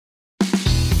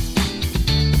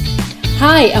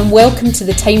Hi, and welcome to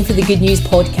the Time for the Good News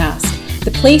podcast,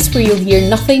 the place where you'll hear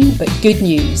nothing but good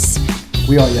news.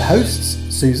 We are your hosts,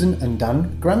 Susan and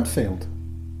Dan Grantfield.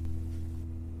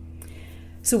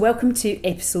 So welcome to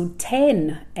episode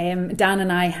 10. Dan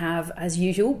and I have, as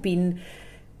usual, been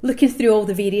looking through all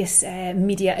the various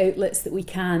media outlets that we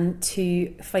can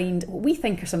to find what we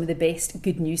think are some of the best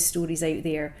good news stories out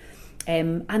there.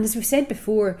 And as we've said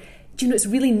before, it's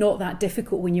really not that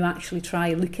difficult when you actually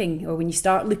try looking, or when you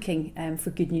start looking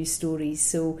for good news stories.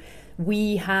 So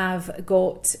we have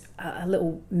got a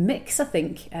little mix, I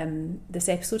think, this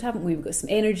episode, haven't we? We've got some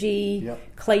energy,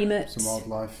 climate,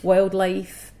 some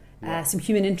wildlife, some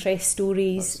human interest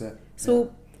stories. That's it.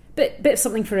 So bit of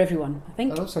something for everyone, I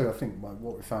think. And also, I think what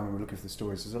we found when we were looking for the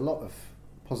stories, there's a lot of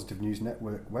Positive News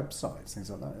Network websites, things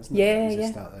like that, isn't there? That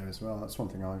exist out there as well. That's one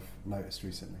thing I've noticed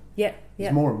recently.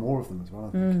 There's more and more of them as well, I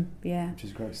think, which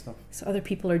is great stuff. So other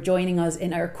people are joining us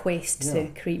in our quest to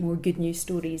create more good news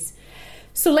stories.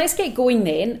 So let's get going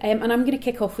then, and I'm going to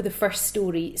kick off with the first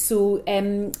story. So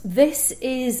this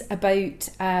is about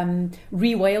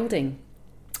rewilding,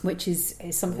 which is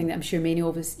something that I'm sure many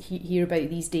of us hear about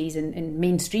these days in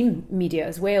mainstream media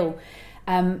as well.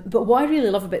 But what I really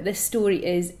love about this story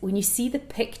is when you see the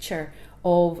picture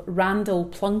of Randall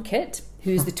Plunkett,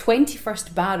 who's the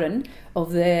 21st Baron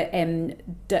of the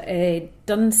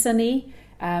Dunsany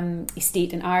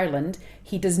estate in Ireland.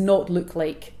 He does not look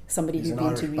like somebody who'd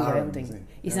been to rewilding.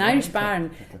 He's an Irish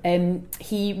Baron.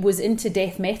 He was into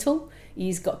death metal.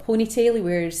 He's got a ponytail. He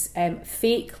wears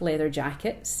fake leather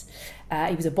jackets.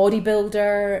 He was a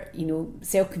bodybuilder,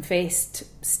 self-confessed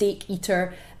steak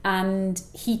eater, and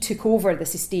he took over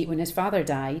this estate when his father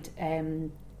died.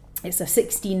 It's a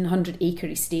 1,600-acre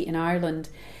estate in Ireland,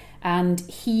 and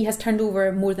he has turned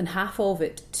over more than half of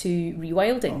it to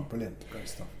rewilding. Oh, brilliant. Great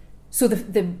stuff. So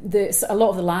a lot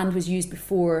of the land was used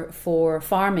before for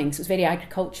farming, so it's very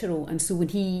agricultural. And so when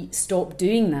he stopped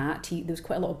doing that, there was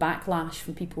quite a lot of backlash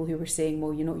from people who were saying,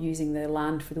 "Well, you're not using the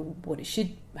land for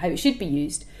how it should be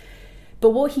used."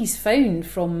 But what he's found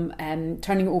from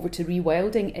turning it over to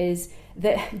rewilding is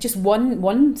that just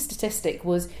one statistic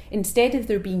was, instead of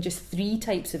there being just 3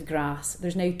 types of grass,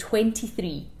 there's now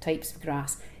 23 types of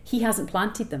grass. He hasn't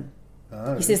planted them.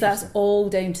 Oh, he says that's all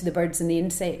down to the birds and the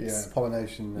insects. Yeah,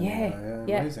 pollination.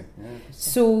 Amazing. Yeah,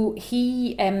 so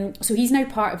he's now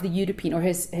part of the European, or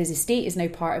his estate is now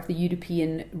part of the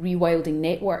European Rewilding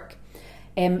Network.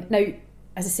 Now,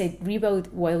 as I said,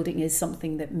 rewilding is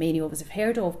something that many of us have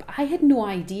heard of, but I had no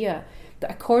idea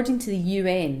that according to the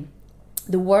UN,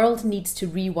 the world needs to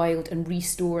rewild and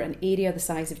restore an area the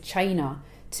size of China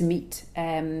to meet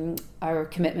our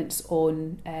commitments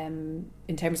on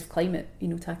in terms of climate,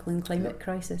 tackling the climate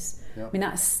crisis. I mean,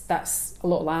 that's a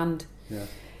lot of land. Yeah.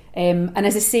 And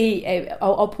as I say,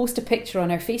 I'll post a picture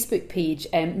on our Facebook page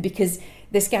because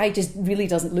this guy just really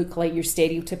doesn't look like your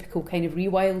stereotypical kind of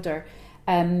rewilder.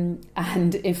 And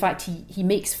in fact, he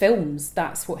makes films.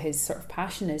 That's what his sort of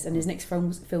passion is. And his next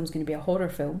film's going to be a horror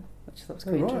film, which I thought was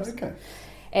quite interesting.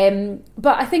 Okay.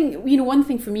 But I think, one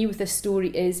thing for me with this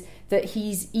story is that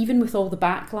he's, even with all the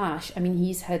backlash, I mean,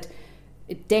 he's had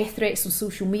death threats on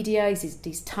social media,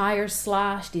 his tyres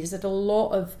slashed, he's had a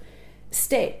lot of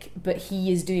stick, but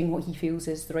he is doing what he feels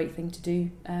is the right thing to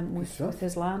do with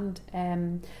his land.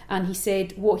 And he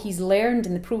said what he's learned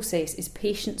in the process is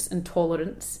patience and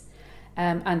tolerance.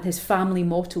 And his family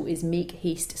motto is make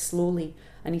haste slowly.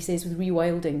 And he says with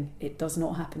rewilding, it does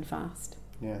not happen fast.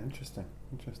 Yeah, interesting.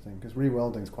 Because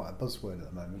rewilding is quite a buzzword at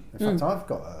the moment. In fact, I've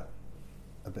got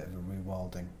a bit of a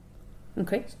rewilding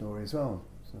story as well.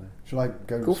 So, shall I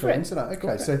go straight into that?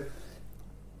 Okay, so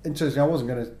interesting. I wasn't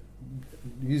going to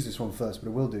use this one first, but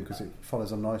I will do because it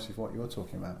follows on nicely with what you're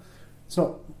talking about. It's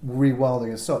not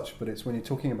rewilding as such, but it's when you're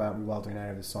talking about rewilding an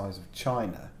area the size of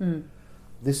China.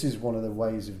 This is one of the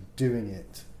ways of doing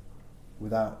it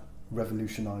without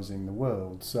revolutionising the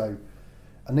world. So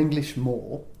an English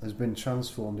moor has been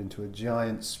transformed into a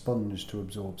giant sponge to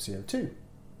absorb CO2.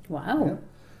 Wow. Yeah?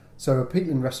 So a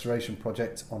peatland restoration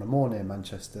project on a moor near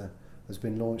Manchester has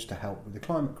been launched to help with the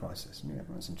climate crisis. Yeah,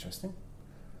 that's interesting.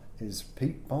 Is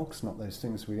peat bogs, not those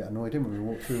things we get annoyed in when we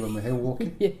walk through when we're hill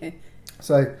walking? Yeah.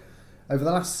 So over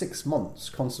the last 6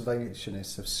 months,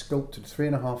 conservationists have sculpted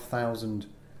 3,500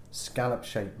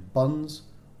 scallop-shaped bunds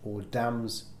or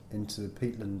dams into the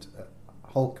peatland at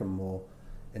Holcombe Moor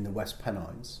in the West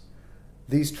Pennines.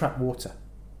 These trap water,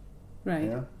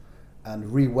 and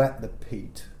re-wet the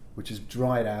peat, which is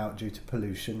dried out due to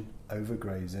pollution,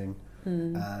 overgrazing,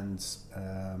 and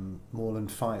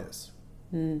moorland fires.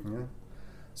 Yeah?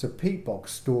 So peat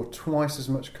bogs store twice as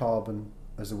much carbon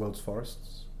as the world's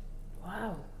forests.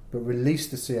 Wow. But release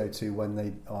the CO2 when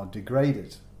they are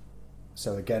degraded.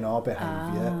 So again, our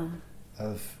behaviour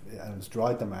has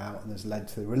dried them out and has led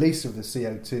to the release of the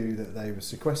CO2 that they were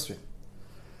sequestering.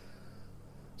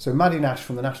 So Maddie Nash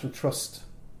from the National Trust,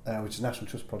 which is a National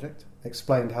Trust project,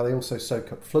 explained how they also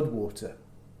soak up flood water.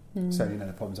 So,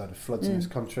 the problems out of floods in this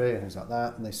country and things like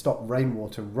that, and they stop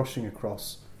rainwater rushing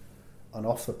across and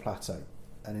off the plateau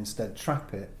and instead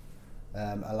trap it,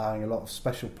 allowing a lot of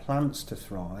special plants to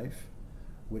thrive,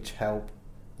 which help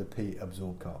the peat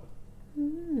absorb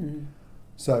carbon.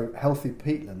 So healthy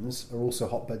peatlands are also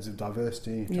hotbeds of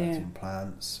diversity, attracting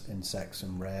plants, insects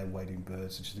and rare wading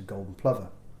birds such as the golden plover.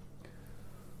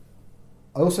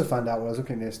 I also found out when I was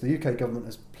looking at this, the UK government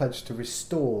has pledged to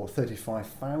restore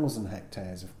 35,000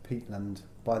 hectares of peatland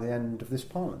by the end of this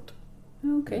Parliament.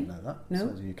 Okay. I didn't know that. No. So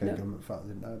it's a UK government fact I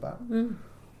didn't know about.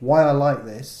 Why I like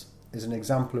this is an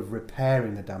example of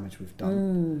repairing the damage we've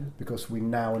done, because we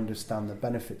now understand the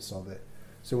benefits of it.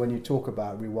 So when you talk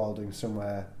about rewilding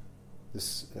somewhere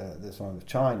this one with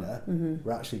China,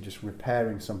 we're actually just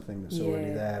repairing something that's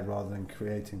already there rather than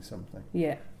creating something.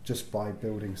 Yeah. Just by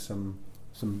building some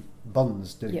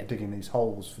bunds, digging these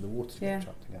holes for the water to get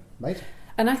trapped again. Amazing.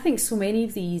 And I think so many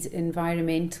of these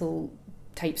environmental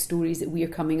type stories that we are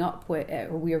coming up with,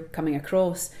 or we are coming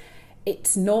across,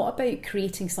 it's not about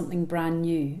creating something brand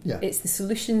new. It's the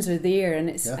solutions are there, and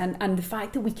it's and the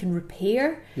fact that we can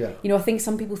repair. I think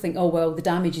some people think, oh well, the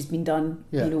damage has been done.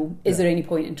 Is there any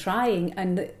point in trying?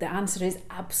 And the answer is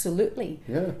absolutely.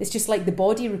 It's just like the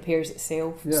body repairs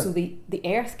itself, so the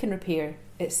earth can repair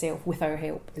itself with our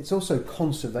help. It's also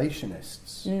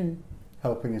conservationists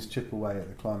helping us chip away at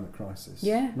the climate crisis.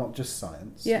 Not just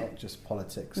science, not just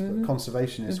politics, but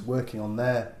conservationists working on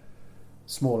their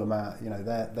small amount,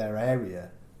 their area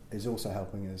is also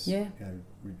helping us, kind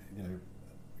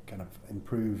of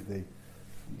improve the,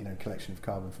 collection of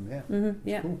carbon from the air.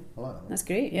 Cool. I like that one. That's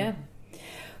great.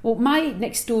 Well, my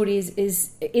next story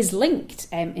is linked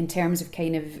in terms of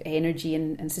kind of energy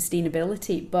and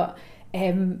sustainability, but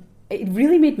it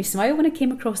really made me smile when I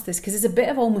came across this, because it's a bit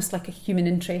of almost like a human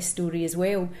interest story as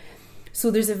well.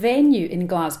 So there's a venue in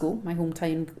Glasgow, my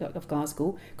hometown of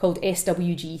Glasgow, called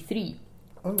SWG3.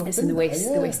 It's in the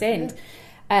West End.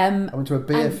 I went to a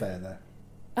beer fair there.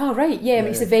 Oh right,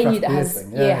 it's a venue that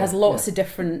has lots of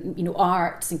different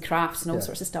arts and crafts and all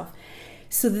sorts of stuff.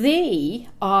 So they're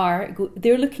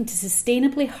looking to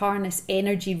sustainably harness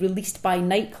energy released by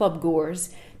nightclub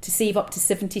goers to save up to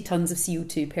 70 tonnes of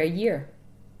CO2 per year.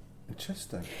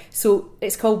 Interesting. So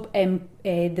it's called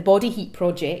the Body Heat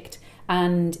Project,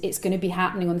 and it's going to be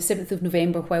happening on the 7th of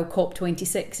November while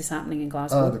COP26 is happening in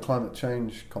Glasgow. The climate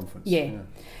change conference.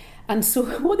 And so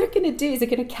what they're going to do is they're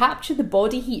going to capture the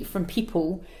body heat from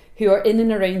people who are in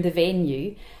and around the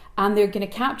venue, and they're going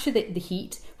to capture the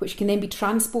heat, which can then be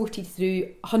transported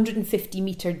through 150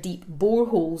 metre deep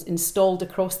boreholes installed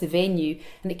across the venue,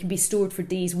 and it can be stored for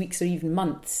days, weeks or even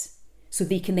months. So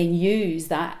they can then use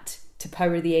that to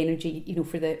power the energy,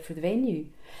 for the venue.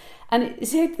 And it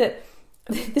said that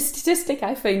the statistic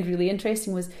I found really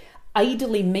interesting was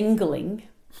idly mingling.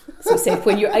 So it said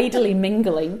when you're idly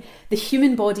mingling, the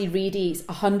human body radiates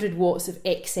 100 watts of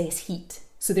excess heat.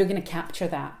 So they're going to capture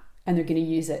that and they're going to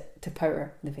use it to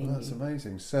power the venue. That's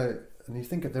amazing. So, and you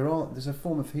think there's a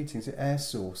form of heating, is it air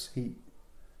source heat,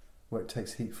 where it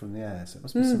takes heat from the air? So it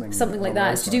must be something like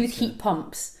that. It's to do with heat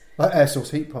pumps. Like air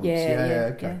source heat pumps.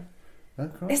 Okay. Yeah. Oh,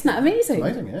 isn't that amazing?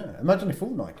 It's amazing, yeah. Imagine if all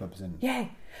nightclubs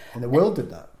in the world did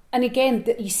that. And again,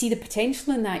 you see the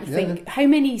potential in that. You think, how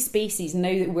many spaces,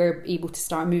 now that we're able to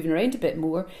start moving around a bit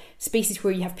more, spaces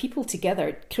where you have people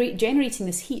together generating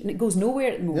this heat, and it goes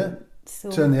nowhere at the moment. So,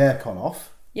 turn the aircon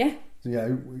off. Yeah.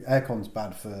 Aircon's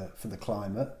bad for the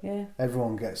climate. Yeah.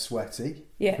 Everyone gets sweaty.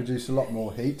 Yeah. Produce a lot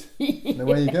more heat. And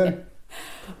away you go.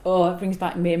 Oh, it brings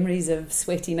back memories of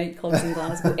sweaty nightclubs in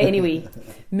Glasgow. Anyway,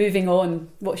 moving on.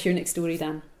 What's your next story,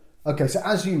 Dan? Okay, so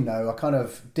as you know, I kind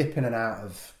of dip in and out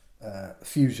of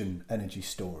fusion energy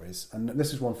stories, and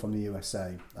this is one from the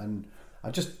USA, and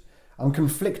I'm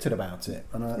conflicted about it,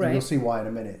 and you'll see why in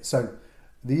a minute. So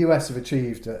the US have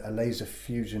achieved a laser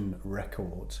fusion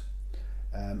record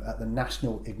at the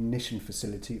National Ignition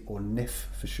Facility, or NIF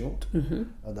for short,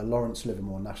 at the Lawrence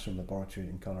Livermore National Laboratory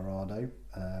in Colorado,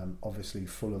 obviously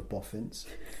full of boffins.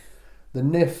 The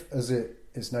NIF, as it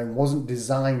is known, wasn't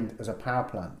designed as a power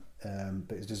plant,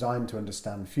 but it's designed to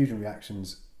understand fusion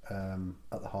reactions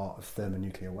at the heart of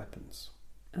thermonuclear weapons.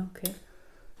 Okay.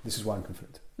 This is why I'm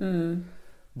conflicted.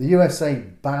 The USA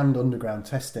banned underground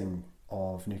testing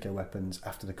of nuclear weapons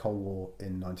after the Cold War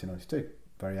in 1992,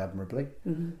 very admirably.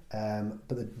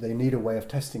 But they need a way of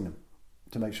testing them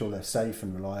to make sure they're safe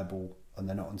and reliable and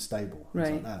they're not unstable, things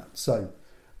like that. So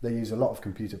they use a lot of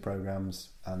computer programs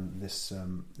and this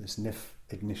NIF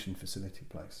ignition facility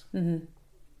place. Mm-hmm.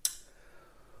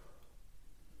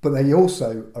 But they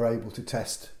also are able to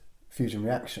test fusion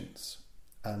reactions,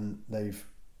 and they've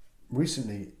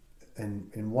recently,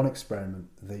 in one experiment,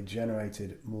 they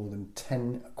generated more than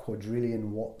 10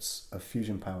 quadrillion watts of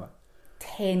fusion power.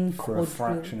 10 for a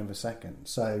fraction of a second.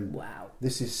 So wow.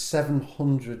 This is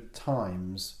 700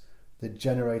 times the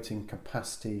generating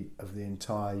capacity of the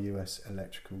entire US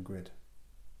electrical grid.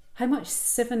 How much?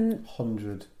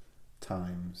 700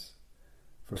 times.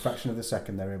 For a fraction of a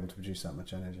second, they're able to produce that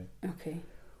much energy. Okay.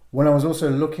 When I was also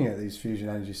looking at these fusion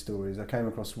energy stories, I came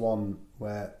across one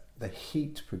where the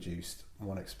heat produced in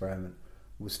one experiment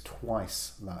was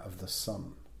twice that of the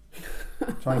sun.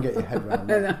 Try and get your head around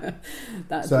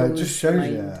that. So it just shows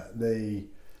you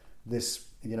this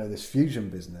fusion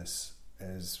business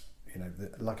is,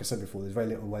 like I said before, there's very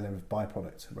little way of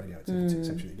byproduct radioactivity,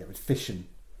 etc. that you get with fission.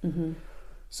 Mm-hmm.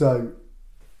 So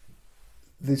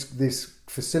this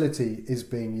facility is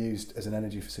being used as an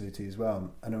energy facility as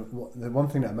well. And the one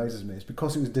thing that amazes me is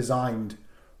because it was designed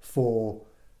for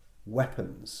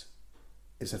weapons,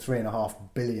 it's a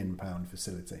 £3.5 billion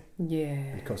facility.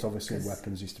 Yeah. Because obviously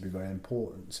weapons used to be very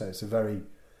important. So it's a very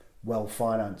well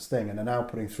financed thing. And they're now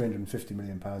putting £350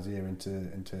 million a year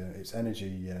into its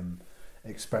energy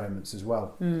experiments as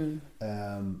well.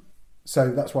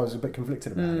 So that's why I was a bit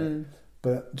conflicted about it.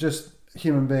 But just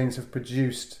human beings have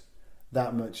produced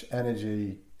that much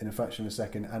energy in a fraction of a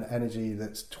second, and energy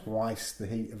that's twice the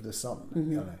heat of the sun.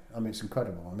 Mm-hmm. I mean, it's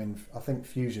incredible. I mean, I think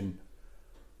fusion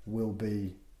will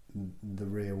be the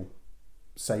real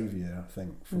saviour, I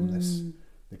think, from the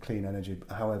clean energy.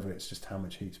 However, it's just how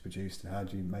much heat's produced and how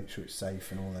do you make sure it's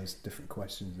safe and all those different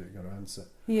questions that you've got to answer.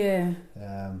 Yeah.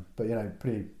 But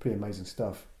pretty amazing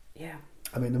stuff. Yeah.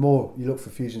 I mean, the more you look for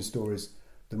fusion stories,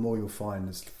 the more you'll find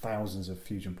there's thousands of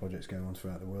fusion projects going on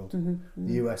throughout the world. Mm-hmm, mm-hmm.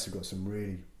 The US have got some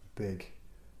really big,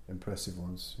 impressive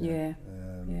ones. Yeah.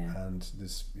 And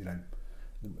there's,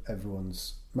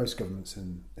 most governments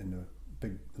in the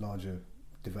big, larger,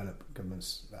 developed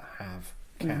governments that have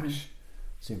cash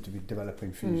seem to be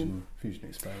developing fusion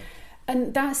experiments.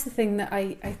 And that's the thing that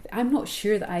I'm not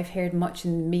sure that I've heard much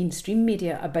in mainstream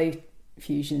media about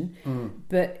fusion,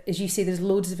 but as you say, there's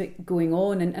loads of it going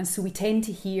on, and so we tend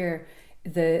to hear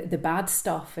the bad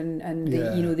stuff and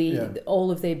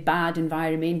all of the bad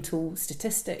environmental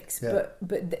statistics. Yeah.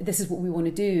 But this is what we want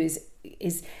to do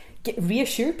is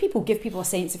reassure people, give people a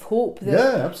sense of hope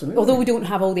that absolutely. Although we don't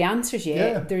have all the answers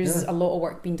yet, there's a lot of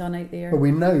work being done out there. But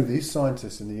we know these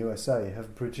scientists in the USA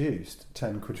have produced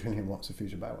 10 quadrillion watts of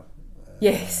fusion power.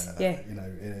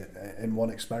 In one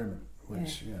experiment,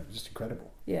 which is just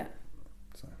incredible. Yeah.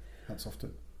 So hats off to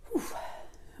it.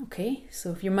 Okay,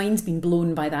 so if your mind's been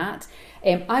blown by that,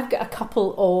 I've got a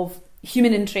couple of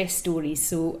human interest stories.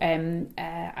 So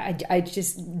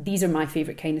these are my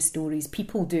favourite kind of stories.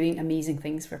 People doing amazing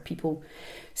things for people.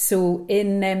 So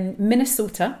in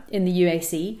Minnesota, in the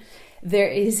USA, there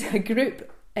is a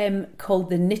group called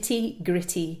the Nitty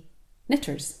Gritty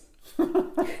Knitters.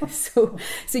 So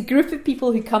it's a group of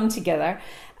people who come together.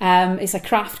 It's a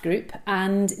craft group,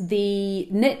 and they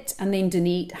knit and then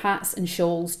donate hats and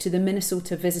shawls to the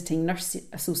Minnesota Visiting Nurse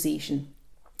Association.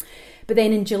 But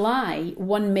then in July,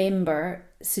 one member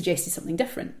suggested something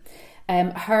different.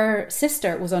 Her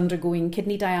sister was undergoing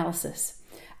kidney dialysis,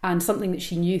 and something that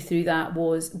she knew through that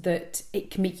was that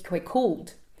it can make you quite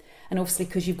cold. And obviously,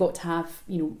 because you've got to have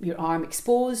your arm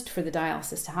exposed for the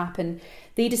dialysis to happen,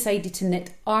 they decided to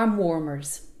knit arm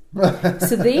warmers.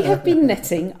 So they have been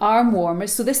knitting arm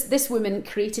warmers. So this woman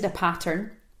created a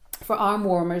pattern for arm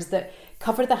warmers that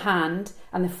cover the hand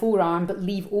and the forearm but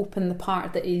leave open the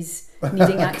part that is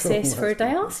needing access for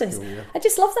dialysis. Cool, yeah. I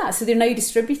just love that. So they're now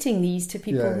distributing these to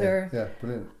people who are... Yeah,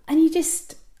 brilliant. And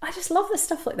I just love that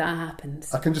stuff like that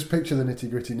happens. I can just picture the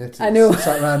nitty gritty knitters. I know.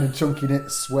 Sat around in chunky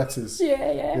knit sweaters.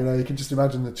 Yeah. You can just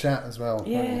imagine the chat as well.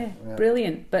 Yeah,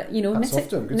 brilliant. But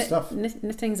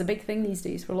knitting's a big thing these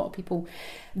days for a lot of people.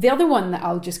 The other one that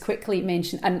I'll just quickly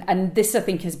mention, and this I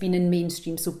think has been in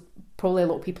mainstream, so probably a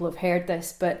lot of people have heard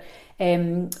this, but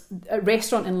a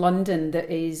restaurant in London that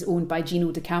is owned by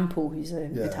Gino D'Acampo, who's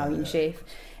an Italian chef.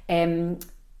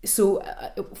 So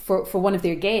for one of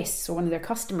their guests or one of their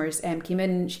customers she came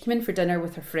in for dinner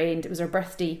with her friend. It was her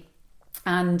birthday,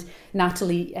 and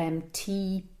Natalie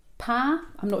T-Pa,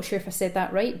 I'm not sure if I said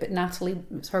that right, but Natalie,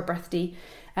 it was her birthday.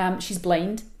 She's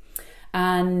blind,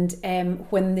 and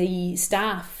when the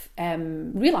staff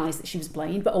realised that she was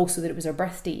blind, but also that it was her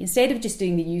birthday, instead of just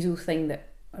doing the usual thing that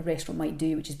a restaurant might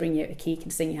do, which is bring you out a cake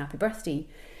and sing you happy birthday,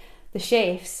 the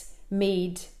chefs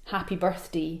made happy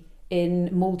birthday in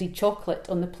moulded chocolate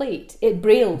on the plate.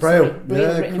 Braille,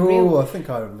 yeah, cool. I think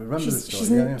I remember this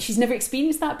story. She's never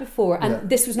experienced that before, and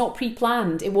this was not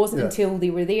pre-planned. It wasn't until they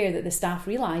were there that the staff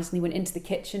realised, and they went into the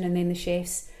kitchen, and then the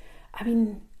chefs. I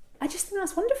mean, I just think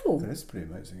that's wonderful. It is pretty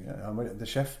amazing, yeah. I mean, the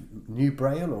chef knew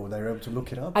Braille, or they were able to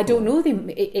look it up? I don't know.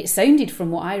 It sounded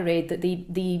from what I read that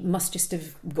they must just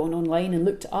have gone online and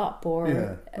looked it up,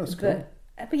 or that's cool.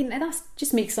 I mean, that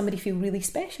just makes somebody feel really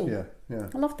special. Yeah.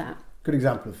 I love that. Good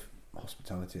example of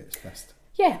hospitality at its best.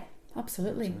 Yeah,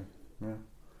 absolutely.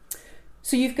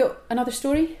 So you've got another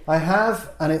story? I have,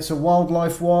 and it's a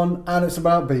wildlife one, and it's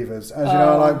about beavers. As you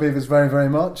know, I like beavers very, very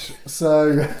much.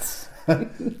 So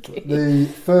the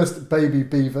first baby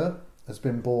beaver has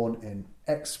been born in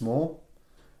Exmoor,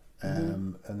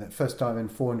 and the first time in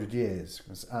 400 years.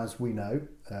 Because as we know,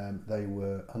 they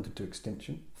were hunted to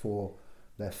extinction for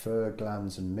their fur,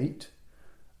 glands and meat.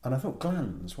 And I thought,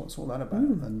 glands, what's all that about?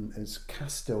 And it's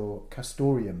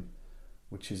castoreum,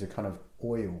 which is a kind of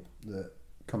oil that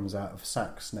comes out of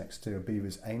sacs next to a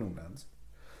beaver's anal glands.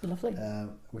 Lovely.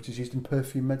 Which is used in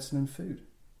perfume, medicine and food.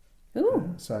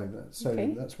 Ooh. So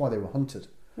that's why they were hunted.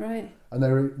 Right. And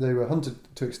they were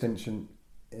hunted to extinction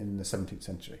in the 17th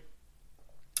century.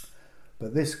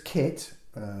 But this kit,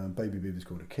 baby beaver's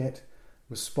called a kit,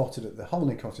 was spotted at the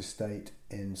Holnicott estate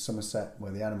in Somerset,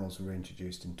 where the animals were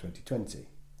introduced in 2020.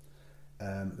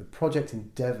 The project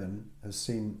in Devon has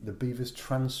seen the beavers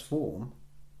transform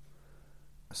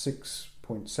a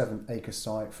 6.7 acre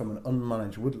site from an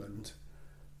unmanaged woodland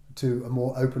to a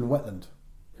more open wetland,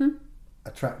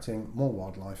 attracting more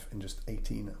wildlife in just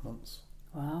 18 months.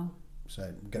 Wow.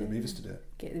 So get the beavers to do it.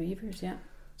 Get the beavers, yeah.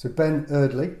 So Ben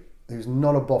Eardley, who's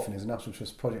not a boffin, he's a National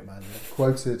Trust project manager,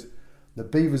 quoted, "The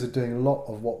beavers are doing a lot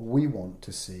of what we want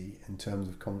to see in terms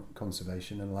of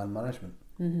conservation and land management."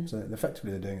 So effectively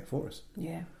they're doing it for us.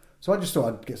 Yeah. So I just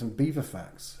thought I'd get some beaver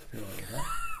facts. If you like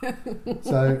that.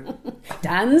 So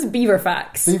Dan's beaver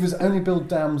facts. Beavers only build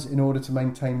dams in order to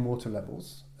maintain water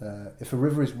levels. If a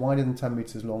river is wider than 10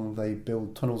 metres long, they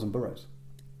build tunnels and burrows.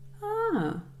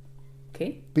 Ah,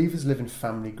 okay. Beavers live in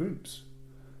family groups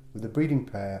with a breeding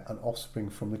pair and offspring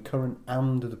from the current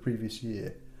and the previous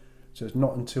year. So it's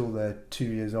not until they're 2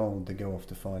 years old they go off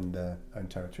to find their own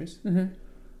territories.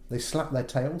 They slap their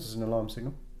tails as an alarm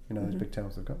signal. You know those big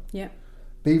tails they've got. Yeah.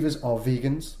 Beavers are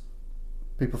vegans.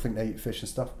 People think they eat fish and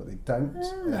stuff, but they don't.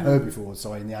 They're herbivores,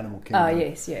 in the animal kingdom.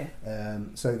 Yes, yeah.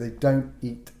 So they don't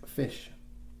eat fish.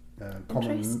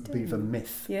 Common beaver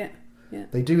myth. Yeah.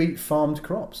 They do eat farmed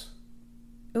crops.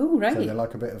 Oh, right. So they're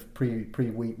like a bit of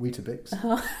pre-wheat Weetabix.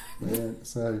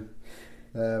 So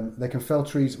they can fell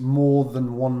trees more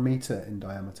than 1 metre in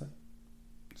diameter.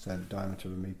 So diameter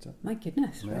of a metre. My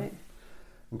goodness, right.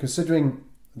 And considering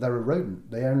they're a rodent,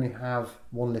 they only have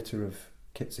 1 litre of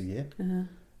kits a year, and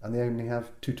they only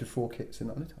have 2 to 4 kits in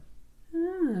that litter.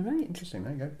 Ah, right. Interesting,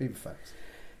 there you go. Beaver facts.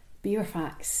 Beaver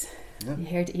facts. Yeah. You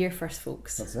heard it here first,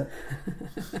 folks. That's it.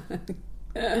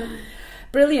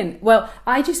 Brilliant. Well,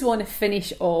 I just want to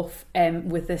finish off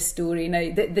with this story.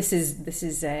 Now, this is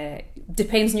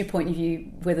depends on your point of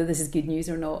view whether this is good news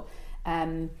or not.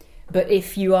 But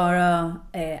if you are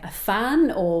a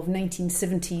fan of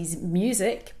 1970s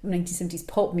music, 1970s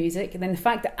pop music, then the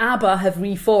fact that ABBA have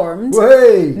reformed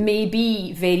may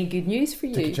be very good news for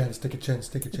you. Take a chance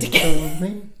on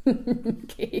me.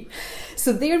 Okay.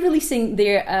 So they're releasing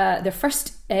their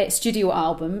first studio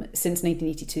album since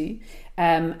 1982,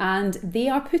 and they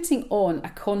are putting on a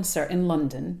concert in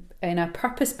London in a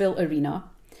purpose-built arena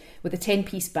with a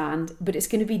 10-piece band, but it's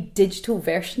going to be digital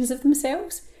versions of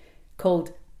themselves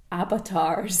called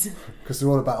avatars. Because they're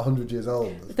all about 100 years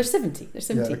old. They're 70.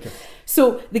 Yeah, okay.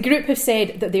 So the group have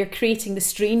said that they're creating the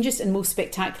strangest and most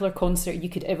spectacular concert you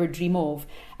could ever dream of.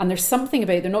 And there's something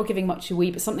about, they're not giving much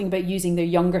away, but something about using their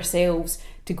younger selves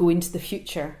to go into the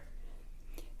future.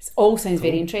 It all sounds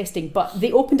very interesting. But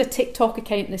they opened a TikTok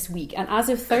account this week, and as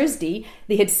of Thursday,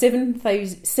 they had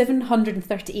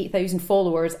 738,000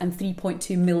 followers and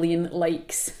 3.2 million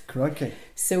likes. Crikey.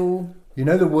 So... You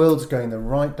know the world's going the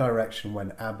right direction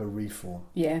when ABBA reform.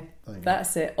 Yeah,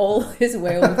 that's it. All is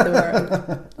well with the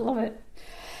world. Love it.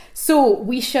 So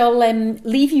we shall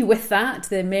leave you with that,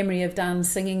 the memory of Dan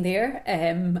singing there,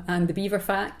 and the beaver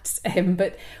facts.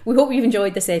 But we hope you've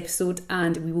enjoyed this episode,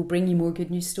 and we will bring you more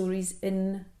good news stories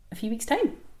in a few weeks'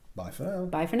 time. Bye for now.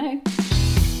 Bye for now.